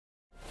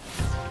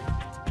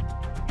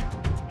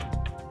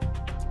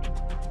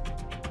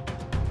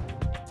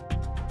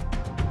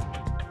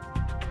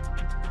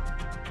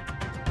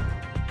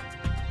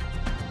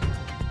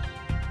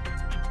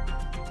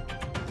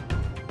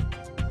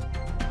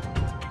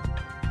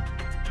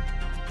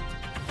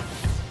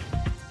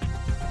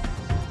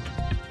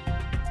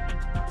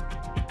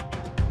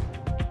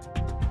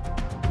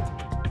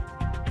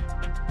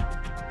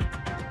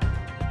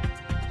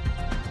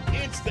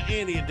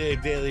Andy and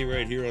Dave Daily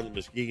right here on the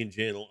Muskegon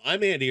Channel.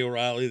 I'm Andy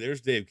O'Reilly.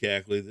 There's Dave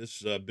Cackley.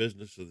 This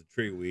business of the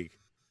tree week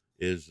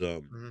is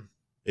Mhm.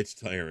 it's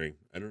tiring.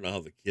 I don't know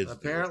how the kids do it,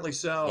 Apparently let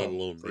so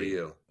alone for me.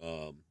 you.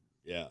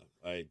 Yeah,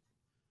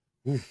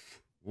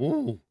 oof,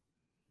 woo,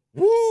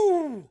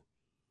 woo.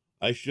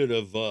 I should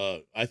have.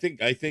 I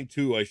think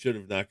too. I should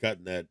have not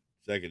gotten that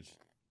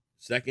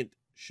second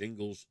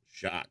shingles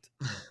shot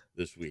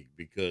this week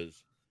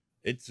because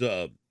it's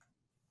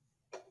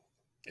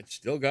it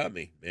still got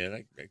me,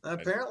 man.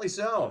 Apparently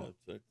so.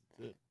 That's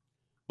it.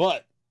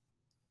 But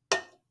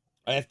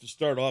I have to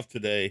start off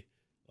today.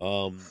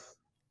 Um,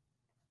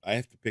 I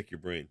have to pick your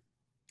brain.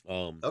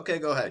 Um, Okay,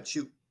 go ahead.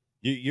 Shoot.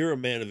 you're a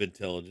man of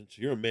intelligence.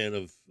 You're a man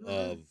of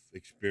Mhm.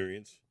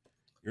 experience.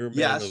 You're a man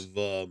Yes.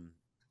 of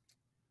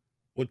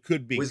what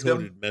could be Wisdom.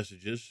 coded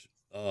messages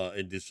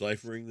and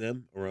deciphering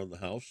them around the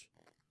house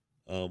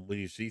when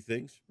you see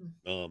things.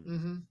 Um,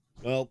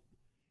 Hmm. well,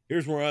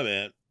 here's where I'm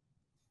at.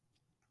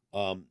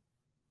 Um,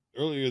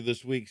 earlier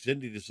this week,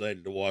 Cindy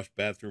decided to wash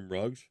bathroom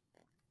rugs.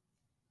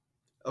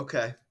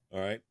 Okay. All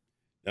right.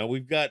 Now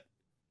we've got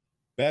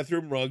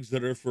bathroom rugs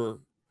that are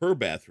for her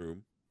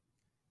bathroom,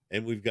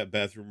 and we've got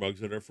bathroom rugs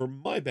that are for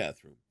my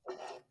bathroom.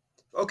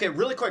 Okay,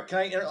 really quick.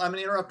 I'm going to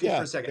interrupt you for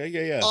Yeah, a second.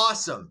 yeah.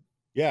 Awesome.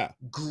 Yeah.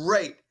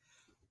 Great.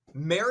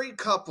 Married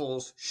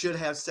couples should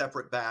have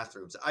separate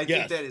bathrooms. I think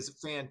Yes. that is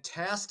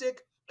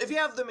fantastic. If you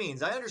have the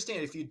means, I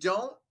understand. If you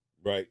don't,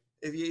 Right.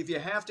 if you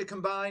have to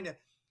combine,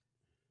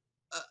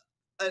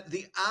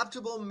 the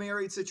optimal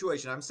married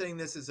situation. I'm saying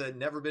this as a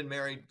never been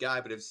married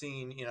guy, but have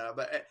seen,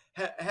 but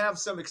have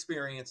some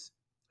experience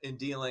in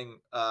dealing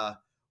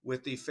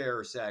with the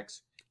fairer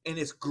sex, and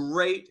it's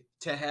great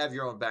to have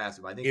your own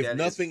bathroom. I think If that is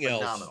nothing else,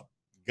 phenomenal.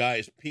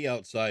 guys pee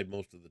outside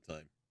most of the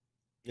time.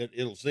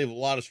 It'll save a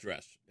lot of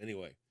stress.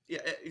 Anyway,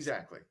 Yeah,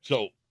 exactly.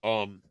 so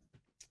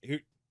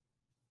here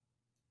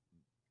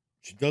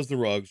she does the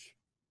rugs.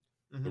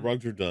 The Hmm.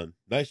 rugs are done,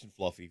 nice and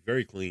fluffy,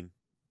 very clean.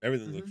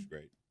 Everything looks Hmm.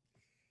 great.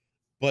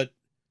 But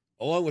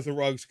along with the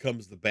rugs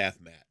comes the bath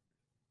mat.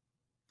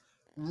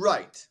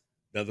 Right.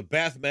 Now the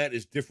bath mat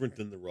is different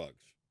than the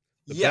rugs.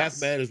 The bath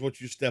Yes. mat is what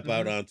you step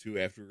out Hmm. onto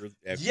after a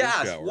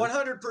Yes. shower.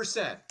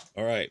 100%.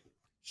 All right.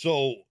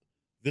 So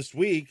this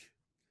week,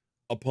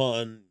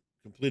 upon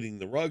completing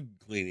the rug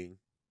cleaning,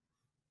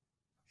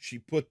 she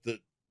put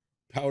the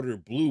powder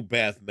blue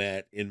bath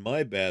mat in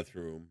my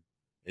bathroom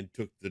and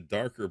took the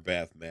darker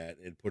bath mat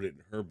and put it in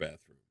her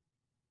bathroom.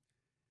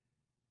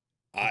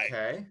 I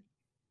Okay.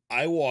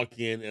 I walk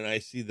in and I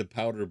see the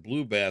powder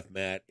blue bath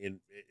mat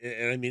and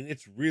I mean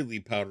it's really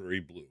powdery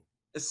blue.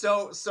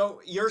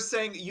 So you're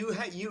saying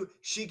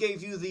she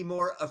gave you the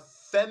more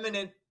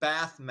effeminate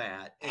bath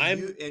mat,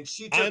 I'm and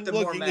she took I'm the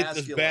more looking at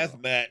this masculine bath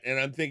one. mat and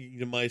I'm thinking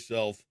to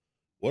myself,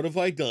 what have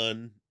I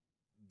done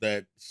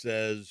that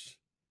says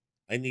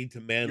I need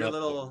to man You're a up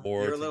little,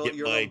 more to get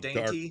you're a little my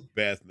dark dainty.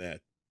 bath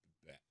mat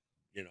back?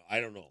 I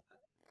don't know.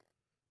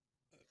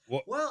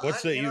 Well, What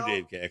say you,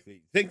 Dave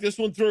Cackley? Think this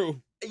one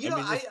through. I mean,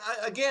 this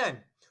I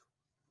again,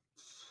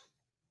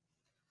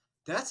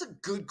 that's a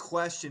good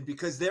question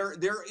because there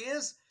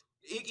is,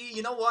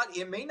 you know what?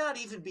 It may not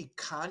even be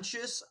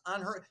conscious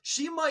on her.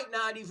 She might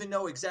not even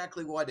know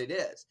exactly what it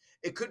is.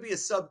 It could be a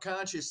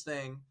subconscious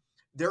thing.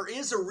 There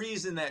is a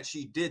reason that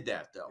she did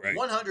that, though. right.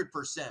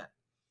 100%.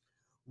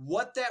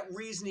 What that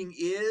reasoning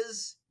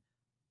is,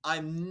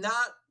 I'm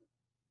not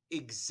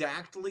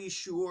exactly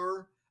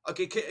sure.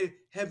 Okay,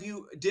 have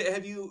you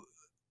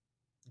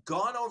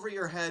gone over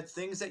your head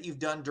things that you've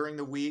done during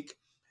the week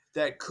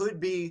that could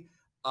be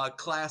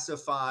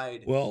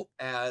classified Well,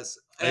 as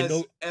I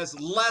know.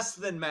 less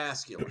than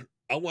masculine?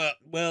 Well,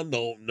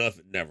 no,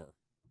 nothing, never.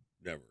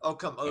 Oh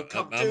come,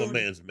 I'm a dude,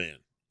 man's man,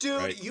 dude,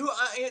 right? you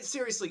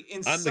seriously, in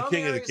I'm the some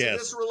king of the areas of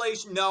this castle.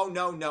 relation,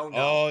 no.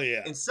 Oh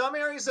yeah, In some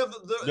areas of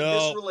this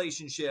no.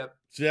 relationship,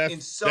 See,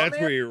 in some that's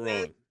where you're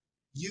areas, wrong.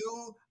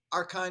 you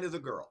are kind of the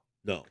girl.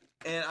 No,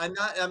 And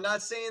I'm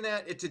not saying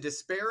that to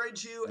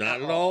disparage you at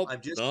not at all. all.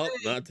 I'm just No, saying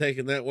not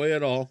taking that way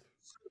at all.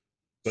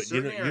 But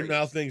certain you know how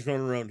areas. things run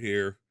around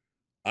here.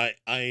 I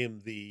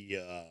am the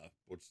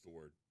what's the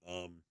word?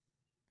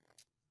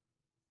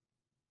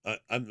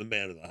 I'm the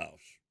man of the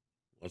house.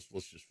 Let's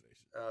just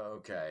face it.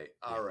 Okay.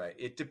 Yeah. All right.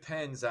 It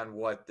depends on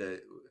what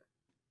it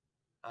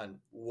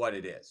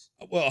is.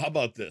 Well, how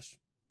about this?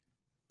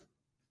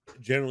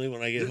 Generally,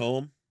 when I get The,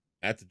 home,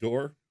 at the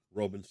door,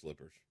 robe and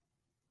slippers.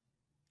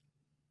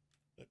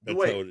 the That's how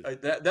wait,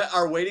 it is. that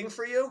are waiting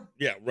for you?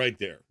 Yeah, right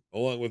there.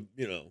 Along with,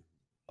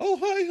 oh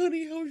hi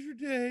honey, how's your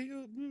day?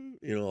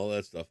 All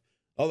that stuff.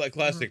 Hmm.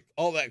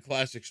 All that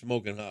classic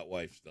smoking hot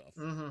wife stuff.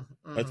 Hmm.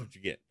 That's Hmm. what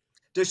you get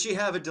Does she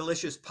have a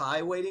delicious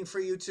pie waiting for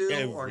you too,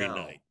 or every no?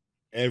 night.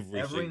 Every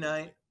Every single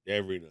night, night.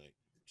 Every night.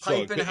 So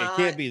piping it hot,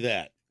 can't be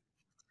that.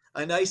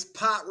 a nice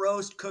pot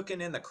roast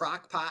cooking in the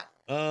crock pot.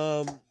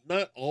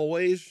 Not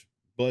always,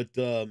 but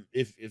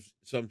if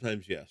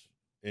sometimes yes.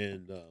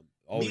 And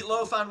always yes.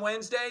 Meatloaf on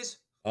Wednesdays?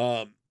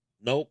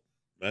 Nope.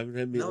 I haven't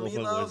had No meatloaf on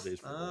meatloaf. Wednesdays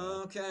for a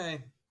while.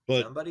 Okay,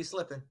 But somebody's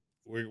slipping.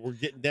 we're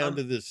getting down Um,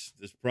 to this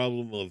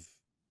problem of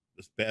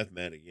this bath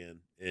mat again,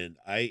 and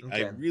I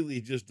Okay.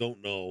 really just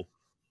don't know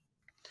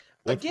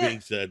what's Again,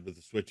 being said with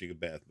the switching of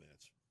bath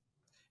mats.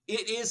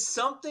 it is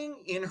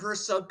something in her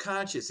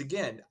subconscious.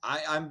 Again,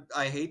 I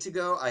hate to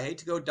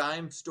go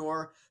dime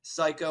store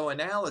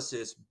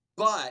psychoanalysis,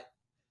 but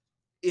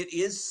it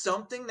is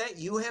something that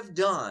you have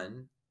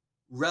done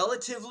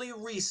relatively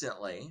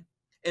recently.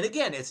 And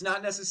again, it's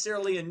not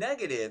necessarily a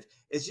negative,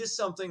 it's just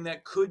something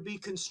that could be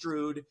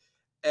construed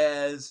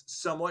as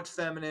somewhat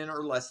feminine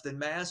or less than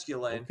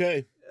masculine,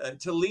 Okay,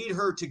 to lead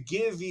her to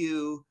give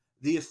you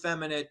the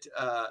effeminate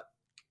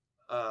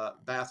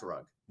bath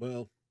rug.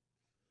 well,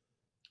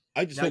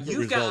 I just Now hope it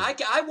you've got.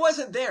 resolves. I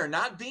wasn't there.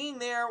 Not being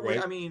there.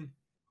 Right? I mean,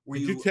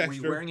 Could you were text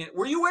you her? wearing it?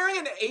 Were you wearing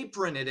an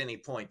apron at any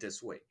point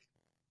this week?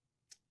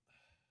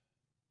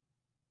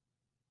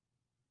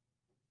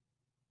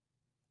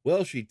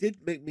 Well, she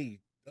did make me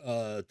do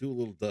a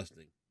little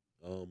dusting.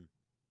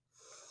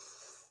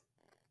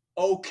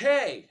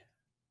 Okay,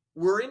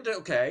 we're into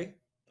okay.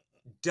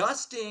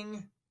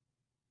 Dusting.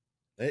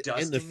 And the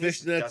Dusting is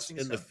fishnets dusting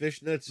is and the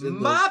feminine. fishnets and the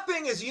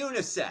Mopping is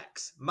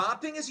unisex.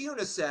 Mopping is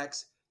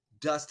unisex.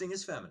 Dusting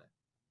is feminine.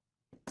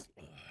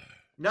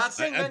 Not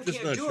saying I'm men just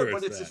can't not do sure it,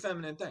 but it's it's a that.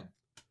 feminine thing.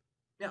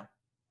 Yeah.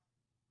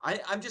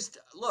 I'm just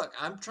look.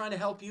 I'm trying to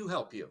help you.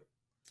 Help you.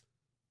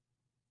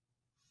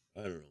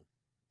 I don't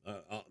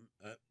know.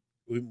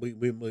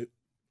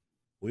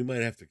 We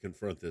might have to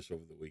confront this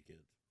over the weekend.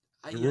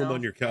 The You room on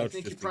know, your I couch,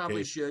 think you just in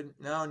probably case. should.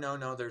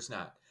 No, there's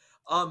not.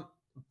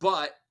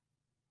 But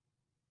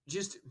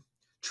just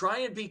try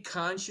and be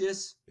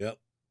conscious, Yep,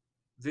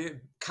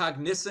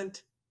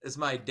 cognizant, as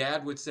my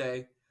dad would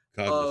say,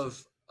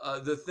 cognizant.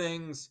 of the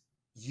things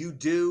you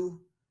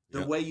do, the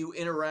Yep, way you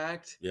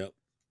interact, yep.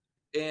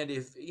 and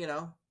if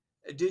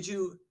did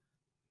you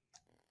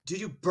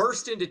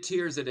burst into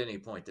tears at any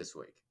point this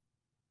week?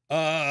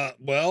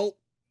 Well,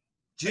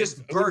 Just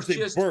I wouldn't burst, say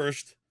just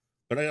burst,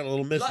 but I got a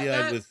little misty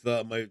eyed not. with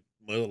my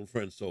little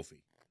friend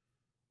Sophie.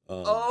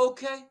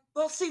 Okay,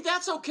 well, see,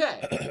 that's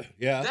okay.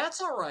 Yeah,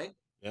 That's all right.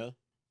 yeah.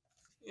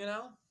 You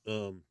know.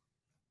 All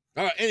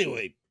right.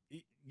 Anyway,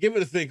 give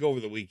it a think over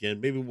the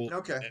weekend.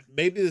 Okay.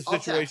 Maybe the I'll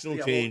text. situation will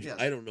Yeah. Well, change. yes.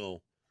 I don't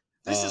know.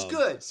 This is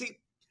good. See,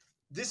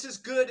 this is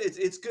good.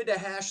 It's good to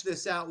hash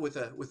this out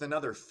with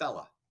another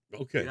fella.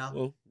 Okay.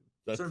 Well,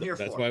 That's what I'm here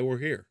that's for. why we're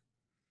here.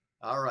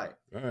 All right.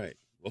 All right.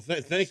 Well,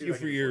 thank See you what I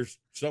for can do your You're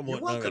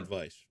somewhat non welcome.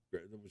 advice.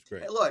 That was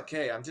great. Hey, look,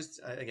 hey, I'm just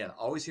again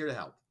always here to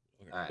help.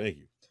 Okay, All right. thank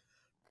you.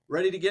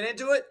 Ready to get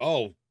into it?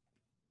 Oh,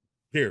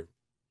 here.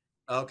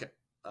 Okay.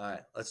 All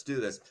right. Let's do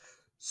this.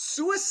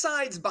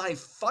 Suicides by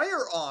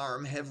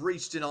firearm have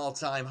reached an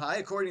all-time high,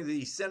 according to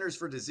the Centers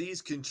for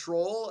Disease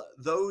Control.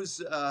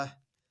 Those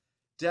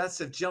deaths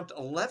have jumped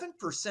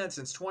 11%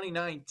 since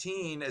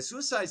 2019, as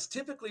suicides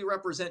typically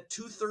represent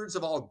 2/3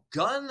 of all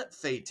gun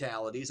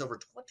fatalities. Over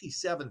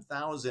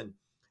 27,000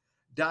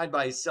 died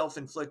by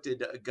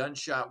self-inflicted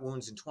gunshot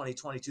wounds in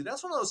 2022.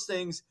 That's one of those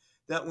things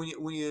that when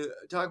you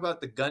talk about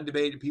the gun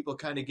debate, people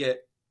kind of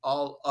get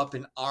all up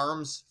in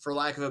arms, for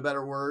lack of a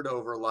better word,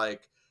 over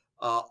like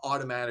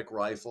automatic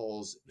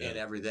rifles and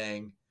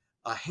everything.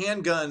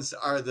 Handguns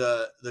are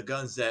the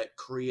guns that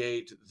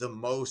create the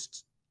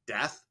most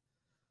death.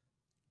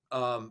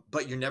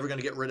 But you're never going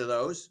to get rid of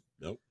those.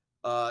 Nope.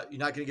 You're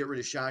not going to get rid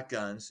of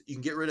shotguns. You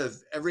can get rid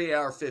of every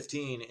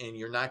AR-15, and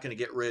you're not going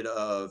to get rid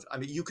of. I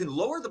mean, you can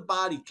lower the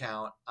body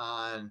count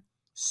on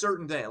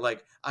certain things,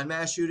 like on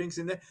mass shootings,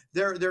 and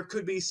there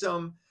could be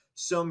some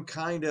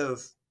kind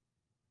of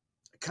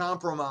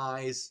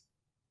compromise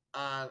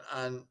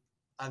on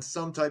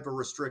some type of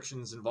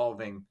restrictions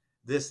involving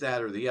this,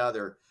 that, or the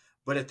other.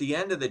 But at the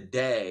end of the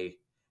day,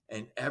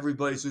 and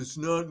everybody says it's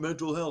not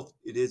mental health.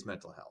 It is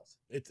mental health.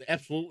 It's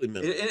absolutely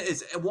mental.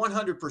 It's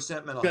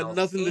 100% mental Got health.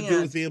 nothing to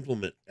do with the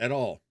implement at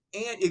all.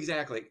 And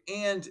exactly.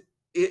 And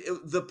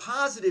the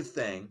positive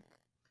thing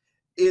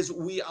is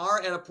we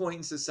are at a point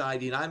in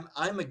society, and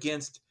I'm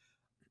against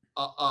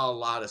a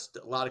lot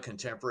of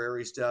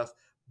contemporary stuff,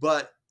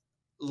 but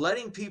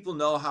letting people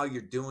know how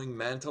you're doing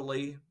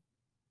mentally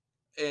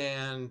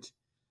and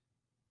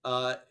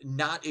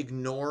not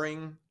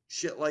ignoring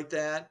shit like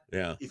that.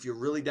 Yeah. If you're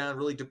really down,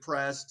 really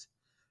depressed.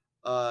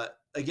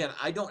 Again,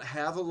 I don't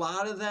have a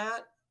lot of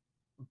that,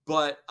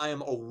 but I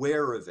am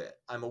aware of it.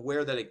 I'm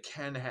aware that it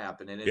can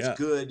happen, and it's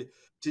good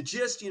to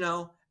just,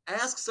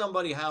 ask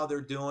somebody how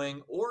they're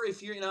doing, or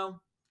if you're,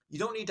 you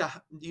don't need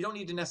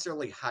to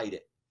necessarily hide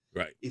it.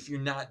 Right. If you're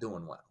not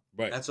doing well.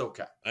 Right. That's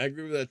okay. I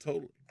agree with that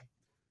totally.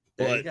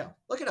 There you go.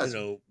 Look at us.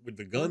 With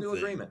the gun thing,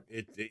 agreement.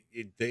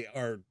 They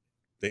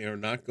are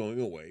not going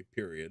away,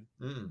 period.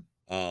 Mm.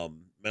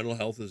 Mental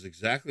health is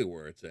exactly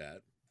where it's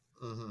at.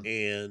 Mm-hmm.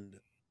 And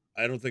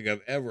I don't think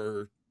I've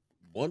ever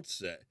once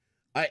said,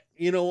 I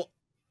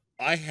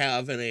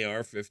have an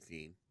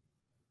AR-15.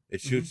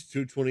 It shoots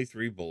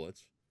 223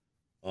 bullets.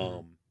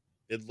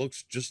 It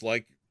looks just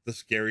like the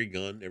scary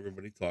gun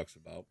everybody talks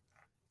about.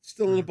 It's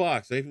still in the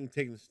box. They've even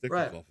taken the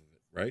stickers off of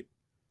it, right?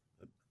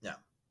 Yeah.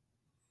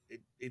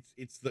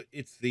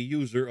 It's the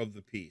user of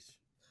the piece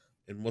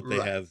and what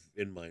they have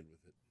in mind with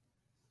it.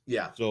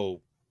 Yeah.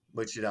 So,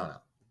 but you don't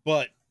know.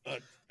 But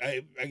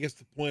I guess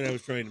the point I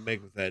was trying to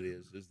make with that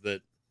is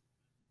that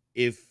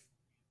if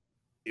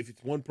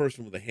it's one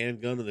person with a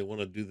handgun and they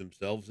want to do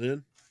themselves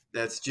in,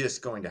 That's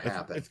just going to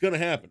happen. it's going to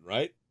happen,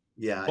 right?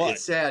 Yeah, But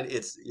it's sad.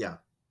 It's yeah.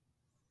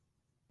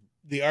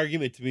 the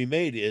argument to be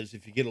made is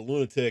if you get a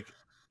lunatic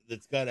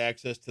that's got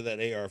access to that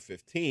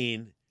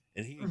AR-15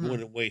 and he can go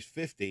in and waste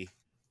 50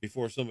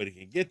 before somebody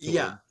can get to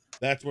him,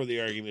 that's where the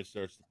argument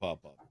starts to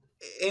pop up.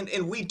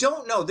 And we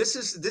don't know. This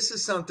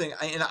is something,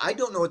 and I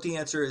don't know what the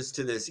answer is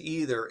to this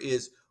either.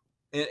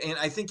 And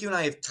I think you and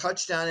I have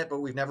touched on it, but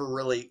we've never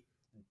really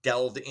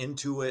delved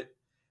into it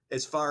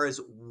as far as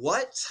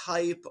what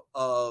type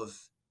of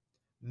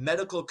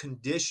medical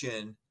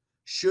condition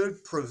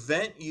should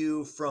prevent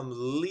you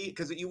from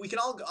because we can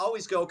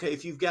always go, okay,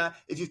 if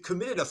you've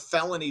committed a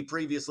felony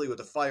previously with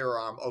a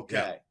firearm,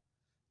 okay,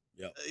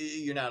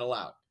 you're not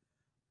allowed.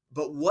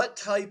 But what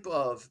type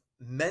of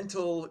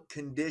mental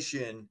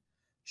condition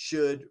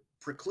should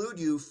preclude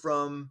you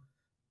from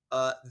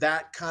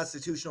that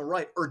constitutional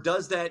right, or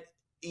does that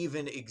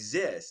even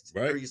exist?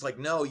 Right. Or he's like,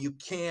 no, you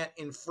can't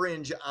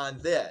infringe on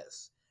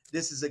this.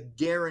 This is a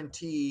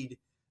guaranteed.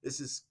 This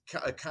is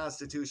a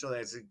constitutional.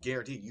 That's a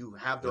guaranteed. You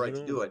have the right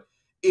to do it.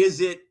 Is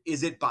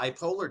it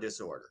bipolar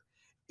disorder?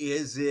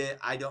 Is it?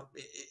 I don't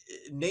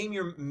name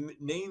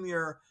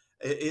your.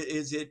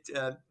 Is it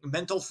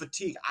mental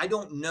fatigue? I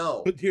don't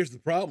know. But here's the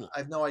problem. I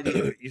have no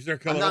idea. You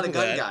start coming I'm not up a with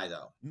gun that, guy,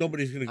 though.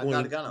 Nobody's going to go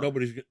in.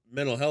 Nobody's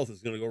mental health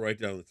is going to go right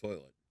down the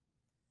toilet.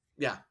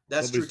 Yeah,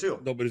 that's true too.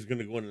 Nobody's going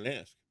to go in and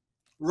ask.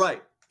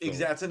 Right.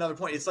 Exactly. That's another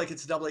point. It's like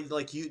it's double.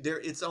 Like you there.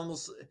 It's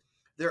almost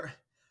there.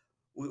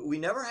 We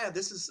never had.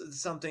 This is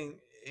something,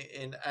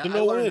 and I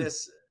learned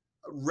this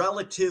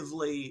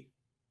relatively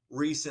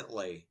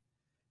recently.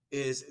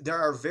 Is there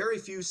are very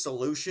few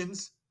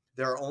solutions.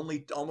 There are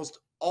almost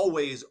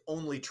always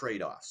only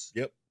trade-offs.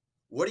 Yep.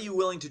 What are you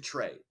willing to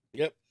trade?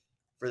 Yep.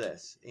 For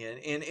this, and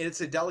it's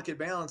a delicate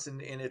balance,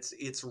 and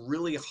it's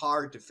really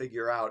hard to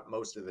figure out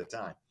most of the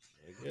time.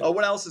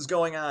 What else is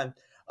going on?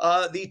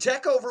 The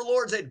tech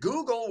overlords at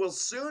Google will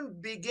soon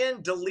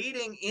begin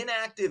deleting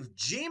inactive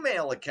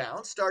Gmail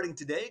accounts. Starting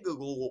today,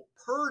 Google will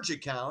purge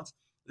accounts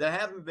that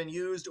haven't been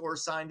used or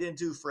signed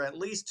into for at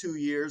least 2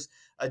 years.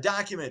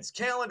 Documents,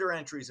 calendar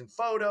entries, and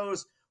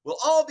photos will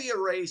all be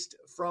erased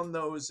from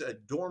those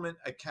dormant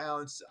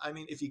accounts. I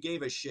mean, if you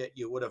gave a shit,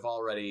 you would have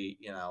already,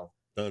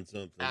 done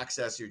something.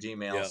 Access your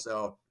Gmail. Yeah.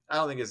 So I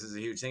don't think this is a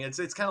huge thing.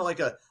 It's kind of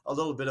like a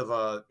little bit of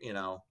a,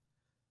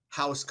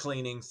 house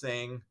cleaning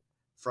thing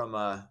from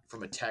a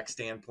tech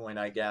standpoint,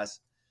 I guess.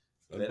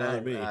 But I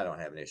don't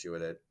have an issue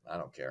with it. I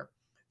don't care.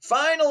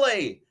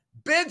 Finally,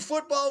 big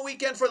football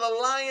weekend for the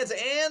Lions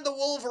and the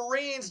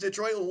Wolverines.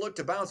 Detroit will look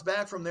to bounce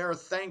back from their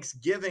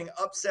Thanksgiving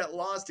upset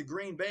loss to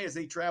Green Bay as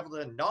they travel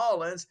to New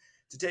Orleans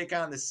to take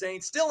on the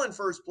Saints. Still in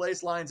first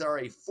place, Lions are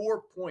a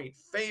 4-point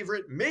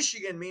favorite.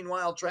 Michigan,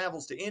 meanwhile,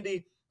 travels to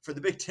Indy for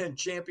the Big Ten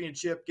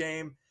championship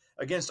game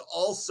against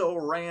also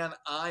ran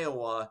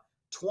Iowa,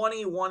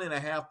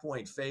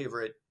 21.5-point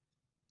favorite.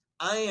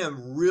 I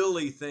am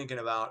really thinking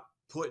about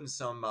putting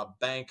some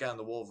bank on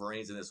the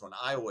Wolverines in this one.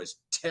 Iowa's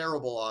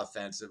terrible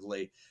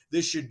offensively.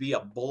 This should be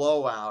a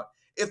blowout.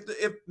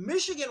 If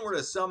Michigan were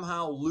to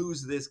somehow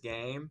lose this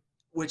game,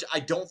 which I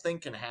don't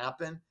think can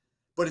happen,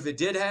 but if it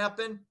did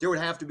happen, there would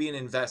have to be an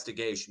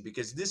investigation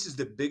because this is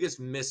the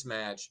biggest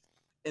mismatch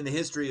in the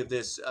history of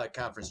this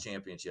conference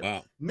championship.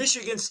 Wow.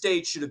 Michigan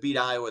State should have beat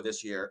Iowa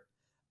this year.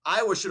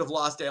 Iowa should have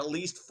lost at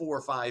least 4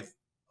 or 5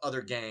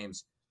 other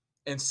games,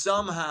 and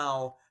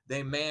somehow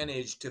they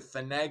managed to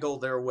finagle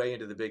their way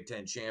into the Big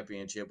Ten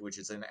championship, which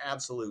is an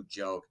absolute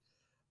joke.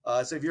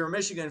 So if you're a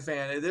Michigan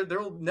fan, there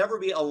will never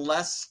be a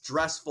less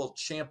stressful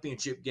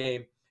championship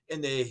game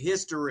in the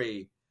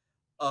history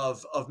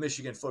of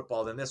Michigan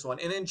football than this one.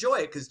 And enjoy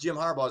it because Jim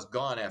Harbaugh is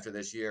gone after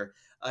this year.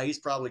 He's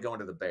probably going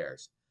to the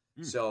Bears.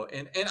 So,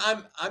 and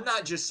I'm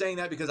not just saying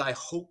that because I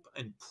hope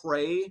and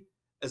pray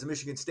as a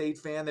Michigan State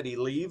fan that he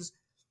leaves,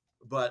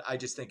 but I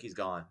just think he's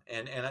gone.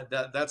 And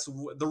that's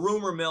the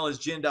rumor mill is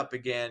ginned up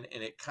again,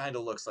 and it kind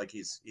of looks like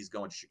he's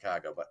going to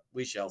Chicago, but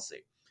we shall see.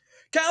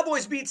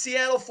 Cowboys beat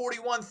Seattle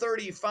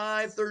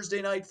 41-35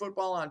 Thursday night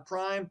football on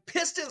Prime.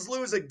 Pistons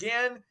lose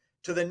again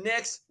to the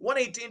Knicks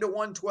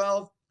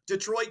 118-112.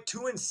 Detroit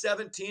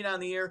 2-17 on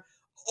the year.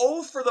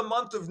 0 for the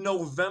month of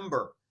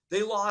November.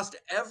 They lost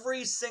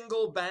every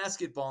single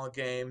basketball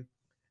game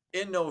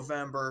in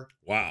November.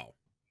 Wow.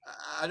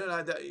 I don't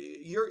know.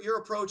 You're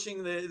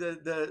approaching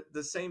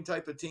the same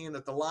type of team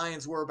that the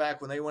Lions were back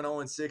when they went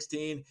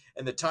 0-16,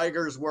 and the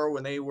Tigers were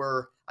when they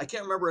were. I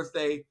can't remember if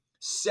they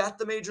set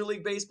the Major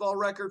League Baseball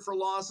record for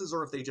losses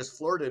or if they just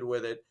flirted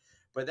with it,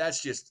 but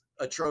that's just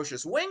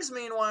atrocious. Wings,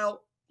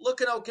 meanwhile,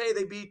 looking okay.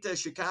 They beat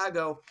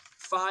Chicago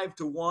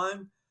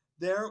 5-1.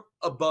 They're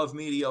above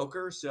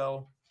mediocre,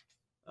 so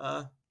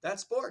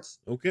that's sports.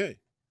 Okay.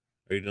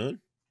 Are you done?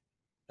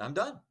 I'm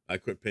done. I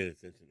quit paying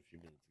attention a few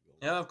minutes ago.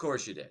 Yeah, of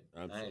course you did.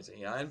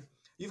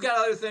 You've got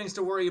other things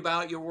to worry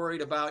about. You're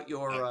worried about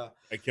your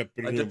I kept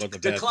about the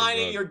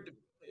declining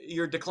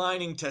your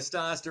declining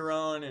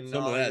testosterone and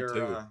some all of that your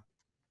too.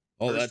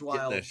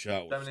 That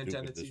shot was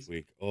stupid this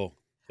week. Oh,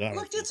 God,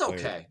 Look, I'm it's tired.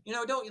 okay. You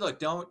know, don't,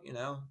 you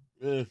know.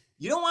 Eh.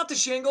 You don't want the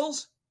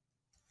shingles?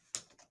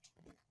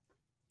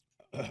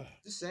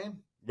 Just saying.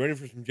 Ready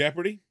for some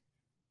Jeopardy?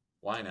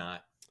 Why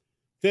not?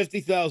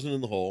 50,000 in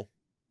the hole.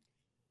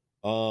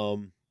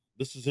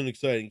 This is an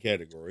exciting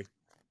category.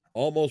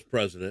 Almost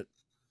president.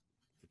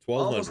 For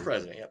 1,200. Almost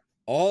president, yep.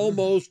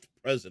 Almost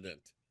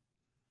president.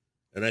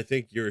 And I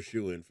think you're a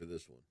shoe-in for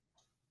this one.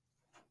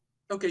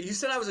 Okay, you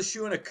said I was a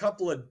shoe-in a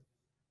couple of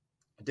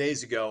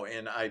days ago,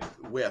 and I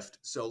whiffed.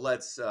 So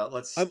let's stop.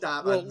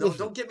 Well,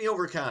 Don't get me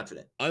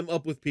overconfident. I'm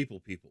up with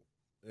people,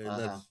 and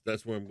Uh-huh.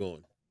 that's where I'm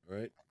going. All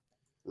right.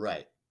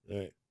 Right. All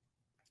right.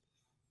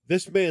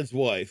 This man's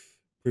wife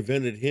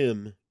prevented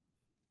him.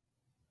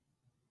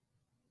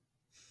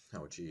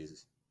 Oh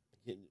Jesus!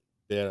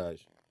 Bad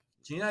eyes,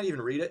 Can you not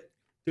even read it?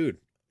 dude.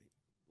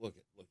 Look.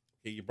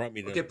 Okay, you brought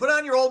me to. Okay, put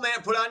on your old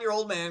man. Put on your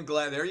old man.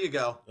 Glad. There you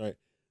go. All right.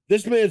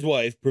 This man's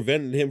wife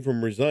prevented him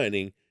from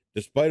resigning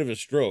despite of a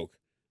stroke,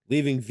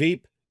 leaving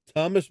Veep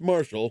Thomas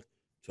Marshall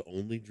to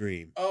only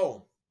dream.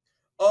 Oh,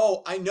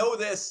 I know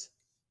this.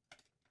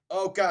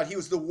 Oh God, he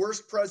was the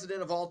worst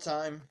president of all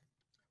time.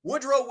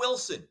 Woodrow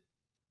Wilson.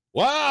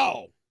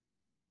 Wow!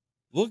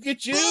 Look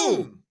at you.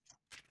 Boom!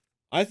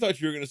 I thought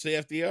you were going to say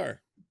FDR.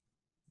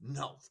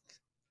 No.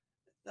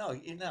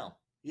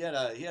 He had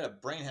a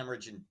brain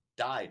hemorrhage and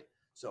died.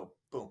 So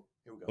boom.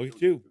 Here we go. Look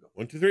at you.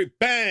 1, 2, 3.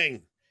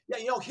 Bang!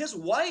 Yeah, his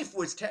wife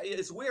was.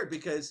 It's weird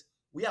because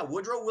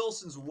Woodrow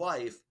Wilson's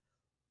wife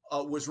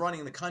was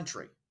running the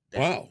country.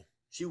 Wow.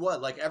 She was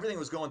like everything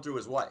was going through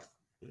his wife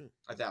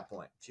at that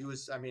point. She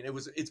was. I mean,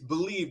 it's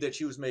believed that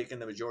she was making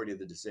the majority of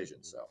the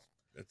decisions. So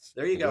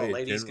there you go,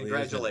 ladies.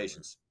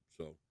 Congratulations.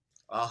 So.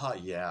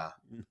 Yeah.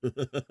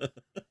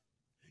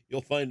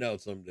 You'll find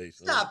out someday.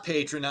 Son. Stop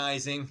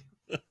patronizing.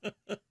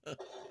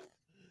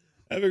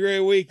 Have a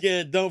great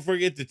weekend. Don't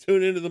forget to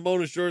tune into the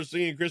Mona Shore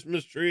Singing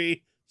Christmas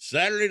Tree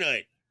Saturday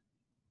night.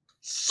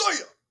 See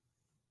ya!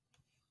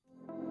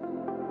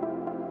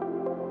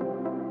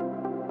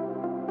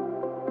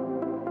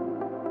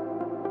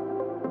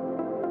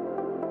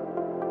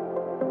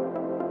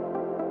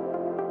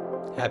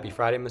 Happy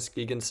Friday,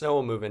 Muskegon. Snow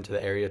will move into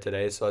the area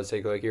today, so let's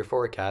take a look at your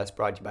forecast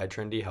brought to you by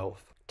Trinity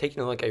Health.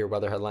 Taking a look at your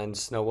weather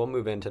headlines, snow will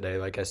move in today,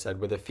 like I said,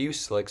 with a few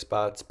slick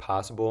spots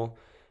possible,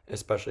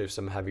 especially if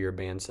some heavier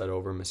bands set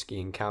over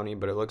Muskegon County,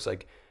 but it looks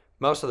like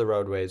most of the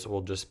roadways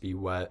will just be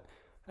wet,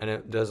 and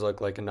it does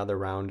look like another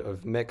round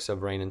of mix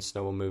of rain and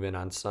snow will move in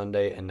on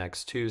Sunday and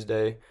next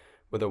Tuesday,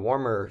 with a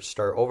warmer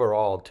start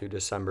overall to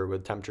December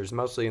with temperatures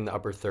mostly in the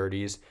upper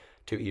 30s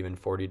to even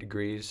 40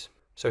 degrees.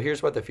 So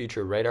here's what the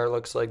future radar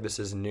looks like. This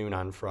is noon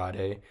on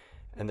Friday,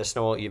 and the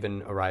snow will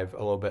even arrive a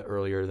little bit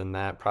earlier than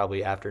that,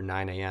 probably after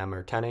 9 a.m.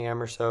 or 10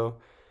 a.m. or so.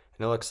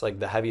 And it looks like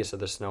the heaviest of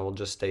the snow will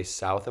just stay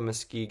south of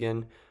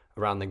Muskegon,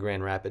 around the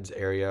Grand Rapids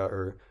area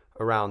or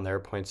around there,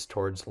 points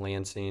towards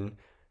Lansing.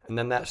 And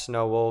then that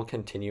snow will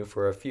continue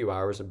for a few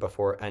hours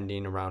before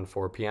ending around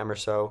 4 p.m. or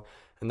so.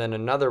 And then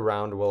another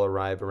round will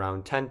arrive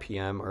around 10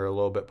 p.m. or a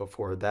little bit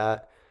before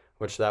that,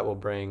 which that will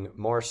bring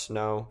more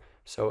snow.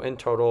 So in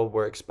total,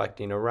 we're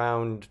expecting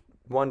around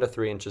 1 to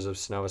 3 inches of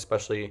snow,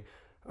 especially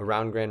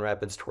around Grand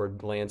Rapids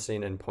toward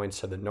Lansing and points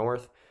to the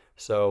north.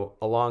 So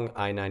along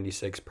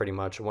I-96, pretty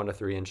much 1 to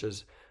 3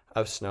 inches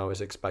of snow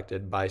is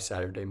expected by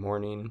Saturday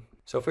morning.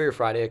 So for your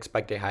Friday,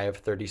 expect a high of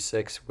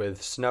 36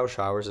 with snow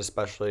showers,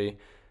 especially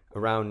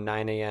around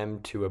 9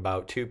 a.m. to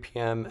about 2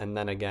 p.m. and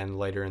then again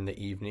later in the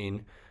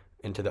evening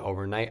into the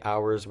overnight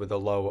hours with a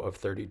low of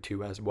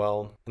 32 as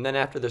well. And then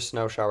after the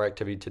snow shower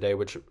activity today,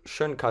 which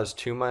shouldn't cause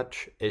too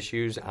much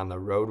issues on the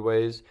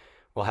roadways,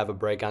 we'll have a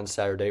break on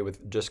Saturday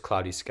with just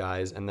cloudy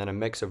skies, and then a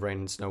mix of rain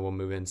and snow will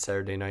move in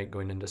Saturday night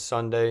going into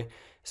Sunday,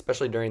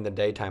 especially during the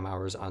daytime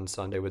hours on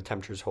Sunday with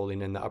temperatures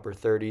holding in the upper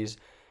 30s.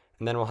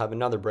 And then we'll have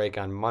another break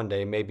on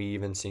Monday, maybe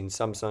even seeing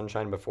some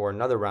sunshine before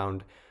another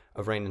round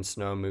of rain and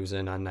snow moves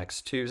in on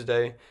next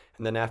Tuesday.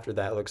 And then after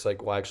that, it looks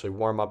like we'll actually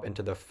warm up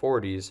into the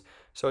 40s.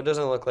 So it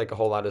doesn't look like a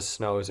whole lot of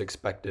snow is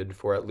expected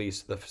for at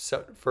least the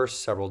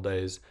first several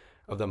days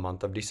of the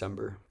month of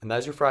December. And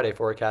that's your Friday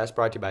forecast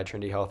brought to you by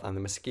Trinity Health on the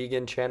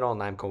Muskegon Channel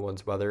and I'm Cole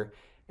Woods Weather.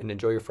 And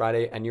enjoy your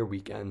Friday and your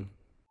weekend.